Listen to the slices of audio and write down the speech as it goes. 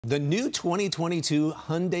The new 2022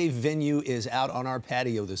 Hyundai Venue is out on our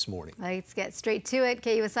patio this morning. Let's get straight to it.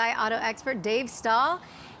 KUSI auto expert Dave Stahl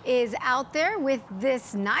is out there with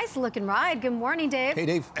this nice looking ride. Good morning, Dave. Hey,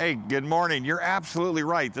 Dave. Hey, good morning. You're absolutely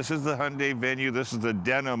right. This is the Hyundai Venue. This is the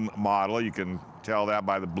denim model. You can tell that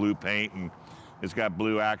by the blue paint, and it's got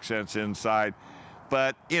blue accents inside.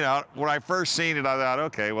 But, you know, when I first seen it, I thought,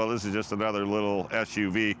 okay, well, this is just another little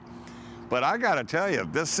SUV. But I got to tell you,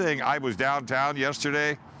 this thing, I was downtown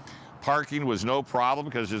yesterday. Parking was no problem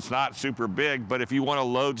because it's not super big, but if you want to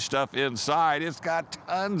load stuff inside, it's got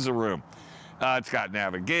tons of room. It's got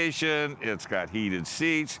navigation, it's got heated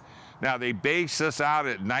seats. Now they base this out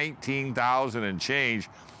at 19,000 and change.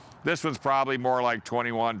 This one's probably more like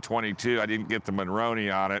 21, 22. I didn't get the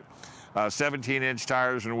Monroney on it. 17-inch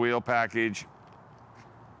tires and wheel package.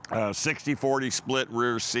 60-40 split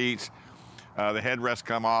rear seats. The headrests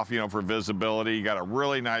come off, you know, for visibility. You got a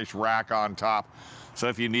really nice rack on top. So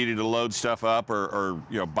if you needed to load stuff up or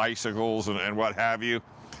you know, bicycles and what have you.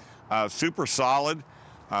 Super solid.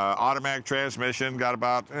 Automatic transmission, got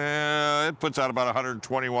about, it puts out about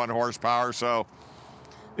 121 horsepower. So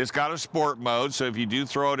it's got a sport mode. So if you do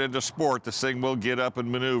throw it into sport, this thing will get up and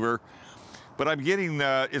maneuver. But I'm getting,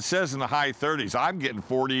 it says in the high 30s. I'm getting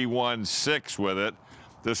 41.6 with it.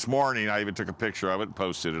 This morning, I even took a picture of it and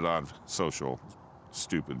posted it on social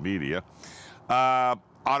stupid media.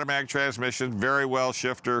 Automatic transmission, very well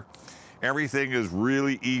shifter. Everything is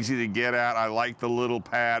really easy to get at. I like the little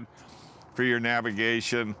pad for your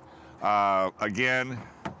navigation. Again,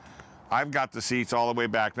 I've got the seats all the way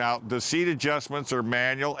back. Now, the seat adjustments are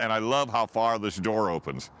manual, and I love how far this door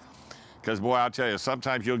opens. Because, boy, I'll tell you,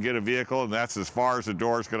 sometimes you'll get a vehicle, and that's as far as the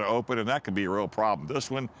door is going to open, and that could be a real problem.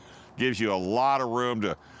 This one gives you a lot of room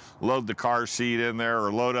to load the car seat in there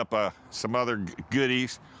or load up some other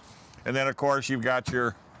goodies. And then, of course, you've got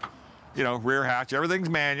your, you know, rear hatch. Everything's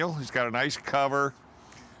manual. It's got a nice cover,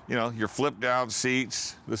 you know, your flip-down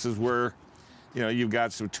seats. This is where, you know, you've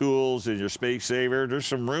got some tools and your space saver. There's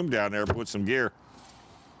some room down there to put some gear.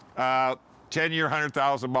 10-year,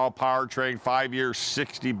 100,000-mile powertrain, 5-year,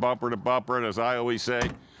 60 bumper to bumper. And as I always say,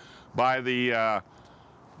 by the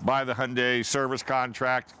Hyundai service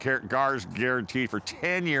contract, cars guaranteed for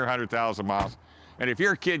 10-year, 100,000 miles. And if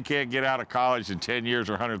your kid can't get out of college in 10 years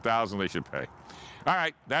or 100,000, they should pay. All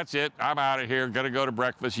right, that's it. I'm out of here. Gonna go to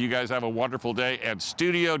breakfast. You guys have a wonderful day. And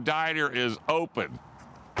Studio Diner is open.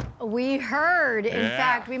 We heard. In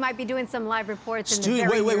fact, we might be doing some live reports in the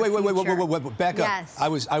very near future. Wait, back up. Yes. I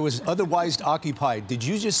was otherwise occupied. Did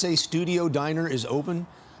you just say Studio Diner is open?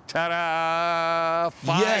 Ta-da!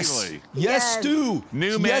 Finally. Yes, Stu.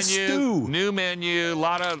 New menu. Yes, Stu. New menu.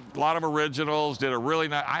 Lot of originals. Did a really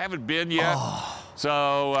nice. I haven't been yet.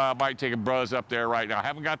 So might take a buzz up there right now. I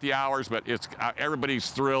haven't got the hours, but it's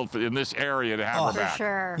everybody's thrilled in this area to have her back. For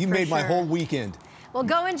sure. You made my whole weekend. Well,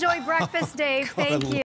 go enjoy breakfast, Dave. Thank you.